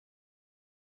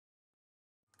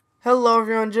Hello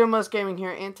everyone, Jimless Gaming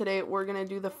here, and today we're going to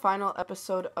do the final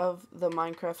episode of the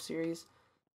Minecraft series.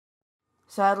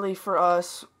 Sadly for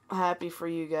us, happy for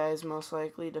you guys, most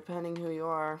likely, depending who you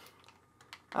are.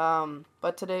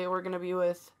 But today we're going to be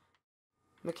with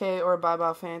McKay or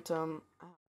Baba Phantom.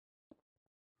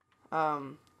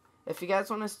 If you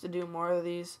guys want us to do more of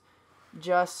these,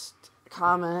 just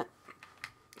comment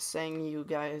saying you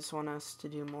guys want us to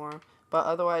do more. But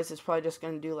otherwise, it's probably just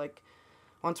going to do like,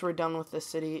 once we're done with the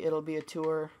city, it'll be a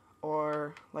tour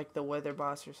or like the weather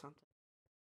boss or something.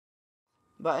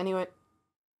 But anyway,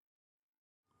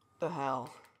 the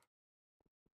hell.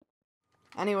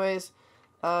 Anyways,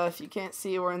 if you can't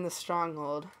see, we're in the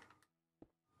stronghold.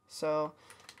 So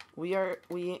we have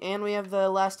the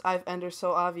last Ender,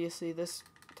 so obviously this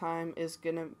time is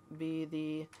gonna be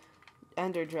the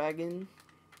Ender Dragon.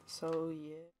 So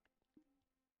yeah.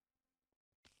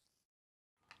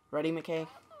 Ready, McKay?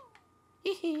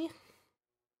 Hee hee.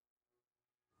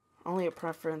 Only a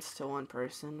preference to one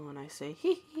person when I say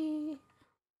hee hee.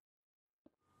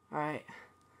 Alright,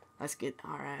 let's get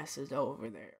our asses over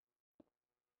there.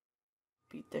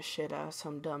 Beat the shit out of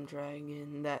some dumb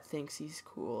dragon that thinks he's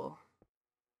cool.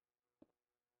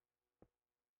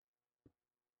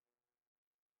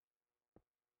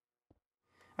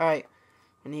 Alright,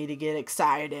 we need to get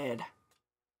excited.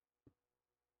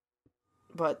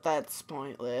 But that's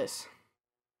pointless.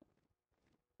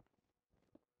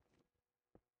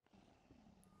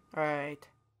 Alright,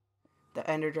 the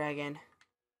Ender Dragon.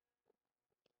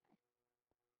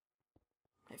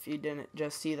 If you didn't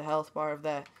just see the health bar of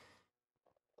that.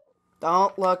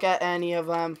 Don't look at any of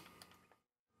them.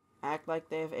 Act like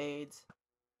they have AIDS.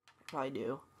 I probably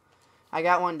do. I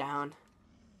got one down.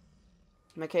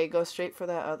 McKay, go straight for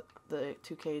that the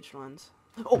two caged ones.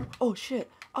 Oh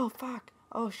shit. Oh fuck.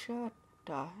 Oh shit.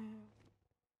 Die.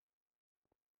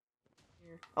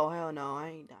 Oh hell no, I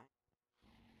ain't dying.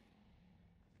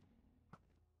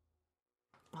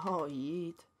 Oh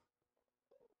yeet.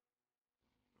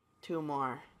 Two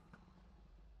more.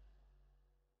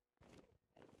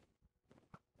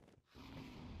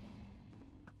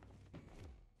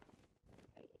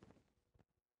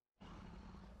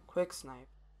 Quick snipe.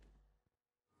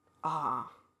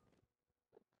 Ah.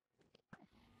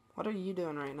 What are you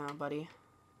doing right now, buddy?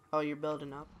 Oh, you're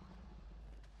building up.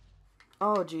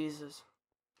 Oh, Jesus.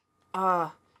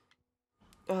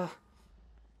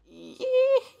 Yee.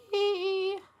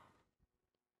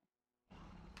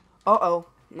 Uh-oh.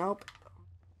 Nope.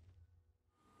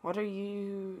 What are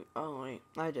you... Oh, wait.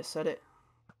 I just said it.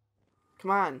 Come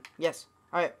on. Yes.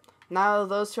 Alright. Now,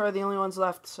 those two are the only ones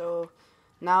left, so...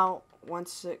 Now,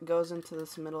 once it goes into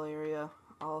this middle area,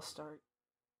 I'll start.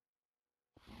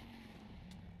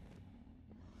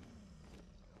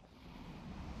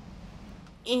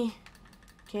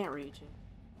 Can't reach it.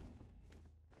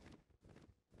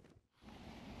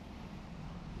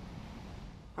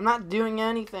 I'm not doing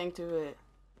anything to it.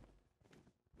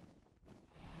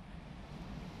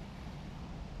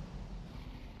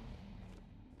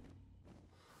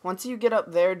 Once you get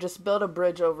up there, just build a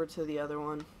bridge over to the other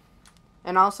one.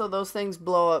 And also, those things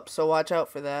blow up, so watch out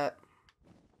for that.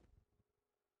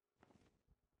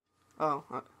 Oh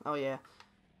yeah.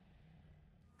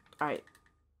 Alright.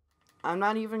 I'm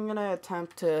not even gonna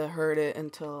attempt to hurt it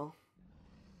until...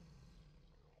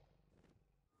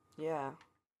 Yeah.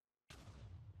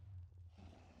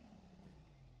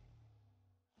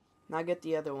 Now get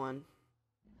the other one.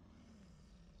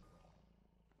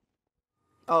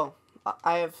 Oh,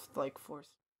 I have like 4.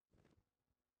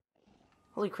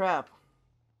 Holy crap.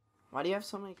 Why do you have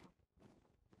so many?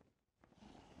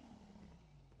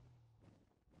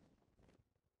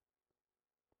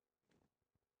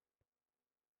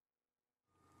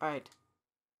 Alright.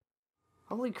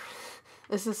 Holy crap.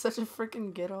 This is such a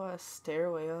freaking ghetto ass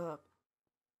stairway up.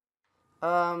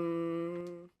 I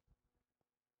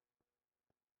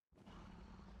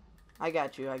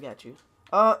got you.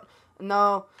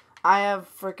 No. I have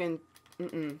freaking...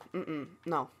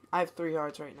 No. I have 3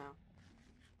 hearts right now.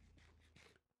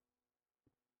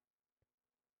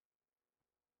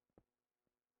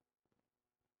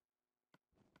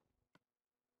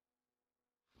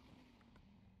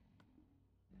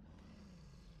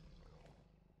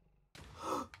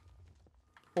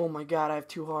 Oh my god, I have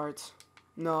 2 hearts.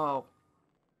 No.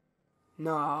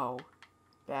 No.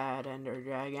 Bad Ender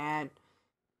Dragon.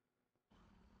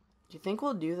 Do you think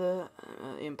we'll do the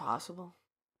impossible?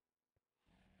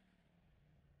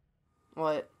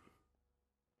 What?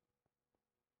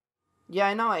 Yeah,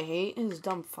 I know, I hate his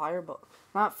dumb fireball.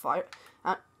 Not fire...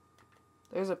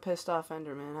 There's a pissed off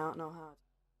Enderman. I don't know how.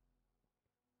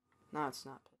 No, it's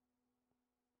not.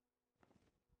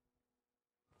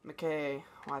 McKay,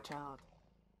 watch out.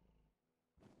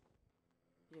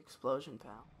 The explosion,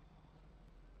 pal.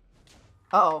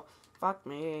 Uh-oh. Fuck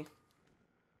me.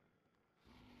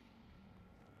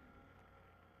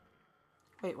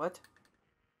 Wait, what?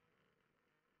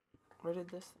 Where did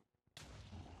this...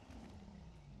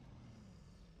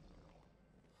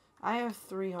 I have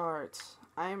 3 hearts.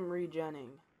 I am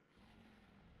regenning.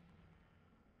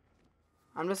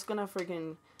 I'm just gonna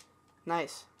freaking...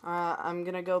 Nice. I'm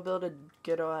gonna go build a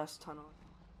ghetto-ass tunnel.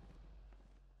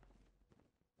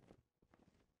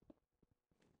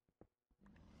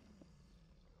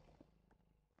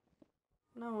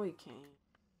 No, we can't.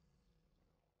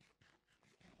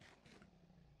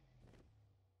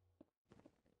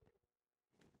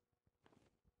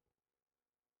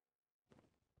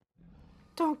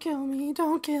 Don't kill me,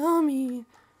 don't kill me.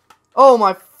 Oh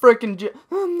my freaking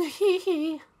hee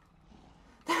hee.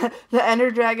 The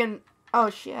Ender Dragon. Oh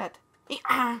shit. Ni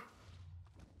hao,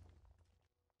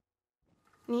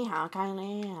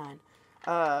 Thailand.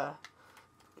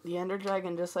 The Ender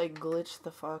Dragon just like glitched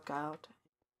the fuck out.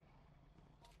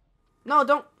 No,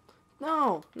 don't.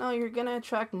 No, you're gonna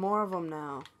attract more of them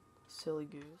now. Silly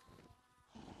goose.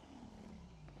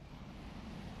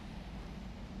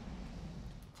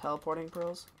 Teleporting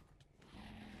pearls.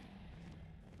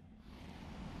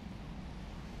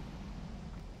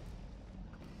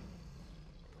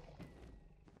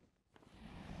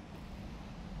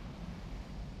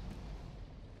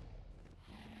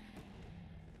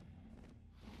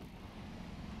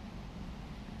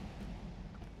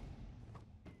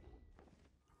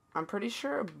 I'm pretty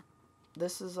sure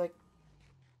this is like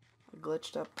a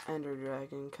glitched up Ender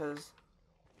Dragon, cause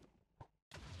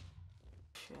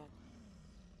shit.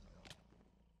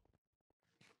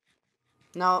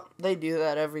 No, they do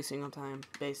that every single time,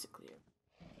 basically.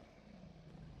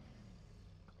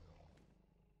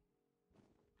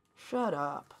 Shut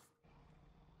up.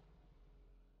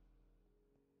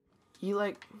 He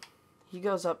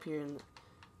goes up here and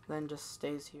then just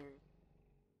stays here.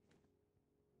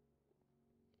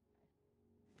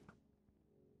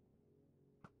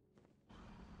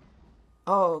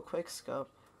 Oh, quick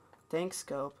scope. Thanks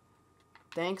scope.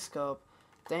 Thanks scope.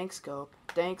 Thanks scope.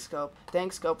 Thanks scope.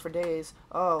 Thanks scope for days.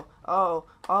 Oh. Ow.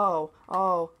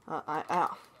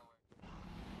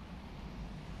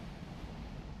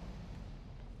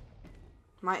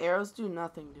 My arrows do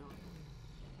nothing to him.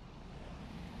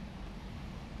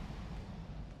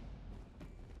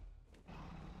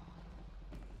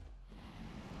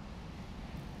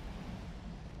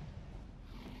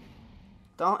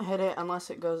 Don't hit it unless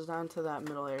it goes down to that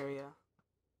middle area.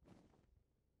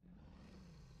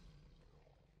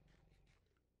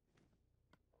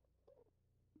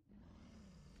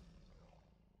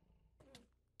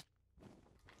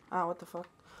 Ah, what the fuck?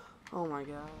 Oh my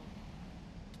god.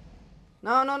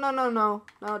 No.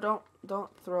 No, don't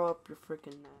throw up your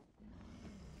freaking net.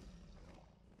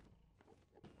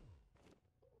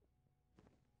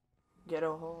 Get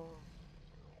a hole.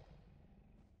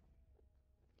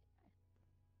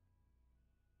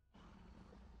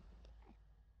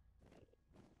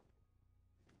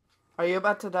 Are you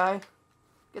about to die?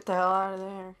 Get the hell out of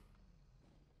there.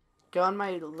 Go in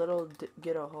my little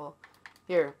ghetto hole.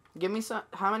 Here, give me some.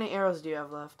 How many arrows do you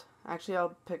have left? Actually,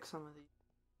 I'll pick some of these.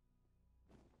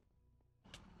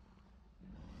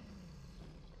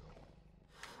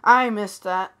 I missed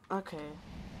that. Okay.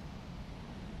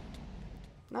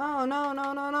 No.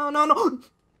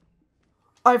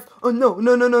 I've. Oh,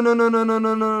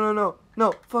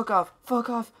 no. Fuck off.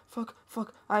 Fuck.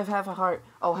 I have half a heart.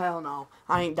 Oh, hell no.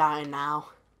 I ain't dying now.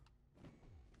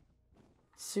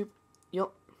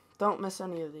 You'll. Don't miss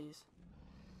any of these.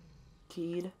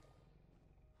 Keyed.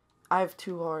 I have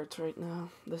 2 hearts right now.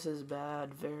 This is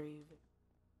bad. Very.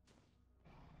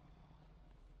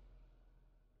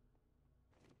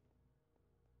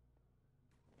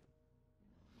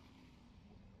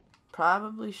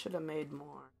 Probably should have made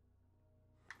more.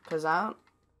 Cause I don't.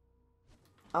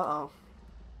 Uh-oh.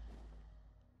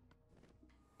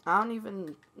 I don't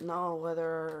even know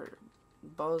whether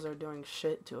bows are doing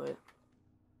shit to it.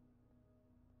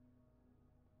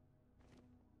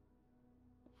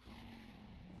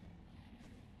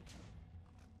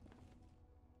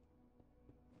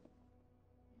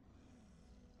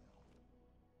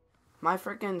 My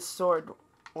freaking sword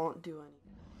won't do anything.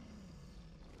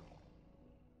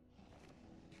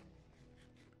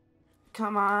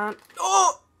 Come on.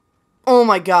 Oh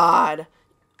my god.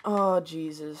 Oh,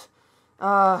 Jesus.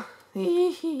 I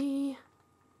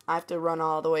have to run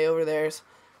all the way over there.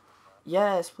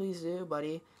 Yes, please do,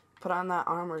 buddy. Put on that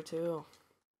armor, too.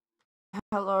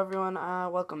 Hello, everyone.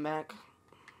 Welcome back.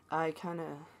 I kind of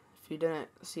If you didn't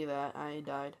see that, I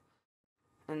died.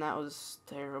 And that was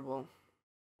terrible.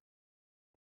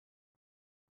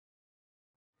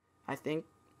 I think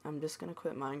I'm just gonna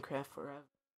quit Minecraft forever.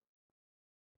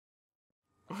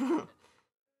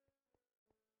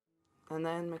 And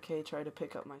then McKay tried to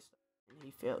pick up my stuff, and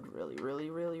he failed really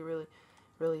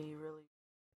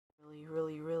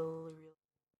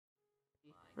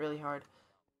hard.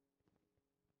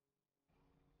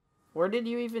 Where did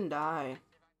you even die?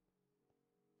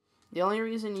 The only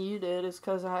reason you did is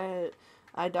because I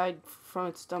died from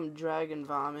its dumb dragon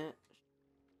vomit.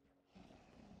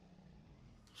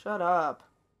 Shut up.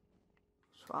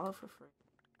 Swallow for free.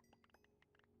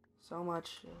 So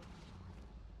much shit.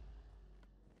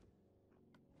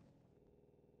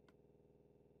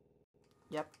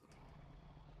 Yep.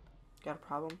 Got a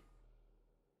problem?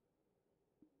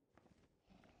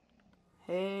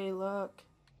 Hey, look.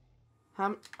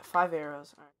 5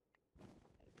 arrows. Alright.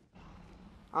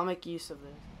 I'll make use of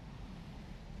this.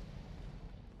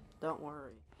 Don't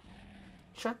worry.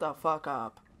 Shut the fuck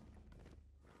up.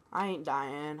 I ain't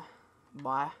dying.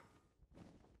 Bye.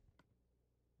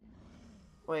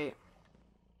 Wait.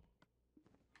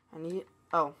 I need...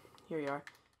 Oh, here you are.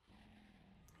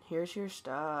 Here's your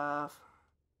stuff.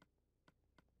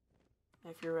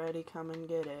 If you're ready, come and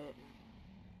get it.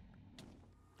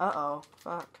 Uh-oh.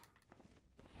 Fuck.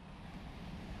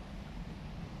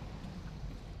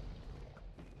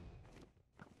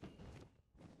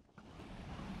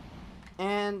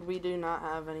 And we do not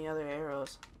have any other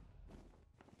arrows.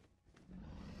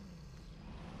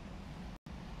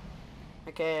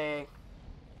 Okay.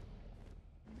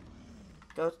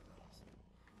 Go.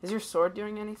 Is your sword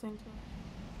doing anything to it?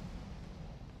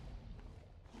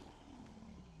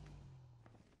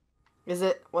 Is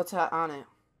it? What's that on it?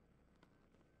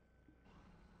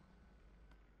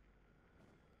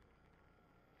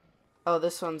 Oh,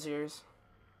 this one's yours.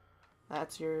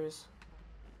 That's yours.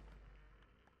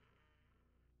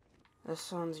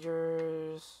 This one's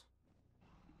yours.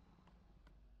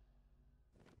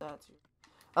 That's yours.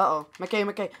 Uh-oh.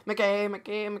 McKay.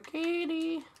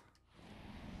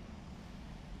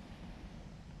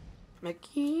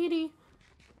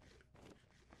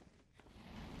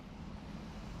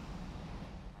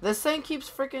 This thing keeps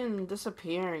freaking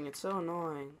disappearing. It's so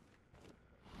annoying.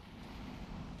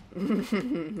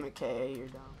 McKay, you're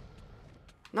dumb.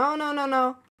 No.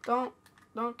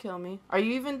 Don't kill me. Are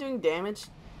you even doing damage?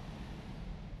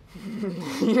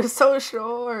 You're so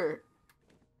short.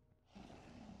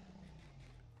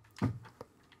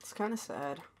 It's kind of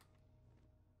sad.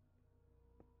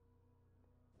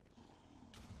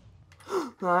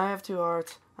 No, I have 2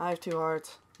 hearts.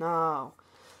 No.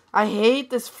 I hate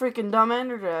this freaking dumb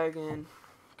ender dragon.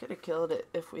 Could have killed it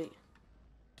if we...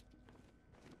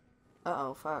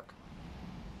 Uh-oh, fuck.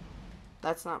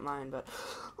 That's not mine, but...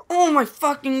 Oh my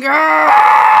fucking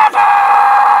god!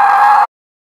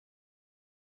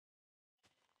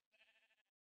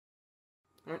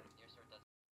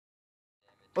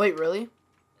 Wait, really?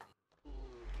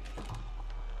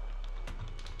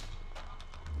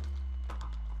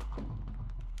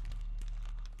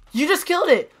 You just killed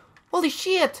it! Holy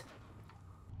shit!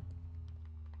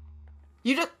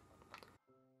 You just...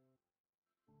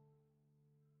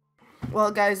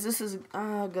 Well, guys, this is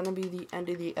gonna be the end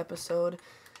of the episode.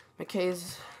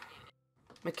 McKay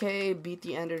beat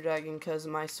the ender dragon because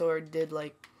my sword did,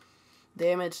 like,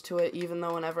 damage to it, even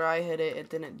though whenever I hit it, it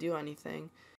didn't do anything.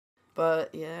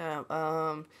 But, yeah,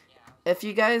 if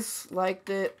you guys liked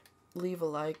it, leave a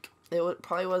like. It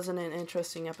probably wasn't an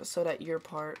interesting episode at your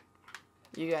part.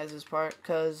 You guys' part,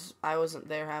 because I wasn't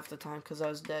there half the time because I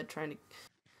was dead trying to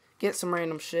get some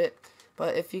random shit.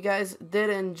 But if you guys did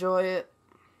enjoy it,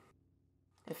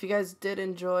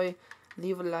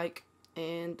 leave a like.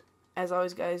 And as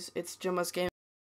always, guys, it's Jim Gaming.